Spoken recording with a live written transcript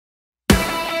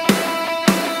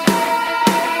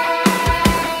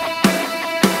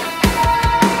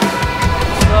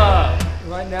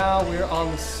now we're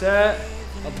on the set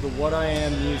of the What I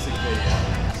Am music video.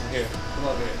 Here, come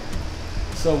over here.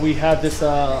 So we have this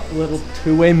little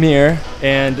two-way mirror,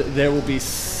 and there will be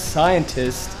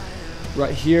scientists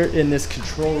right here in this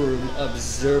control room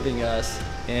observing us.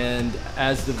 And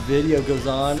as the video goes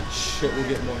on, shit will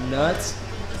get more nuts,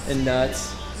 and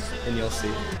you'll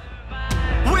see.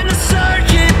 When the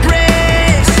circuit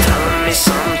breaks, it's telling me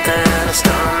something, it's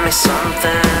telling me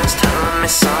something, it's telling me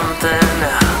something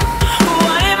now.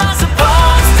 What am I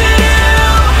supposed to do?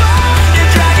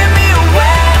 You're dragging me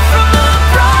away from the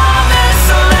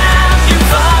promised land. You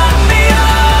fucked me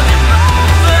up,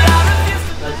 but I refuse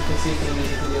to. As you can see from the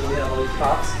music video, we have all these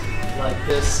props, like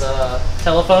this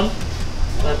telephone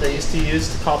that they used to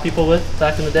use to call people with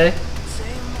back in the day.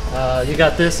 You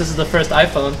got this is the first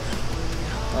iPhone.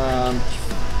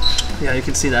 Yeah, you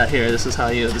can see that here. This is how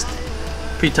you just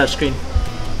pre-touch screen.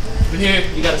 Over here,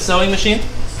 you got a sewing machine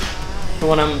for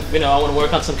when I'm, I want to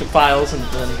work on some files and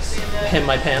hem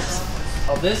my pants.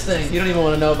 Oh, this thing, you don't even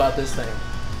want to know about this thing.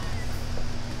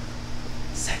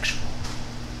 Sexual.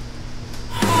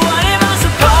 What am I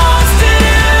supposed to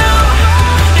do?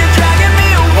 You're dragging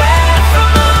me away from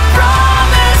the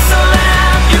promised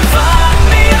land. You fucked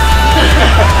me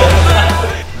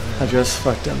up. I just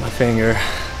fucked up my finger.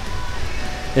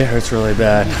 It hurts really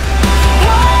bad.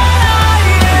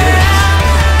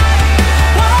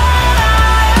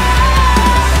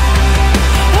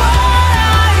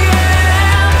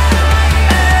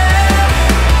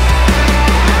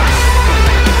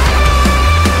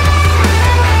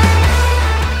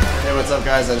 Hey, what's up,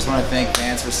 guys? I just want to thank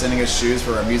fans for sending us shoes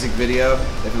for our music video.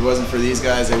 If it wasn't for these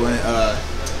guys, it wouldn't have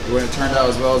turned out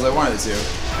as well as I wanted it to.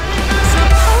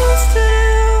 Supposed to,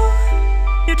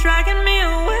 you're dragging me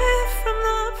away from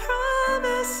the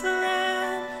promised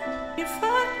land. You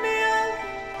fucked me up,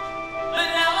 but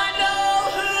now I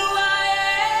know who I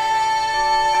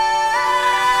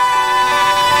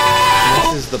am.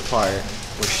 This is the part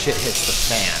where shit hits the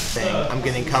fan. I'm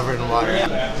getting covered in water.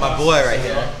 My boy right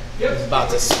here is about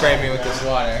to spray me with this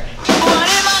water. What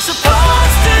am I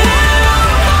supposed to do?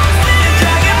 You're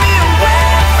dragging me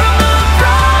away from the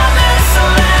promised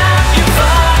land. You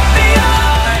fucked me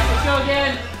up. Let's go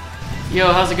again.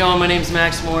 Yo, how's it going? My name's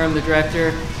Max Moore. I'm the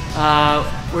director.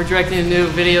 We're directing a new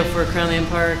video for Crown the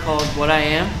Empire called What I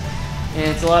Am.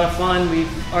 And it's a lot of fun. We've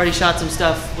already shot some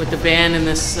stuff with the band in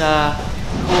this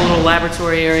cool little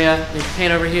laboratory area. There's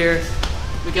paint over here.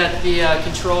 We got the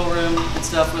control room and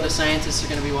stuff where the scientists are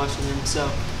going to be watching them. So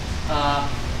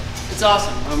it's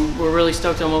awesome. We're really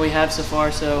stoked on what we have so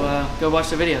far. So go watch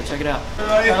the video. Check it out.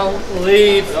 I'll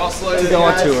leave to go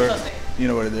on tour. You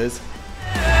know what it is?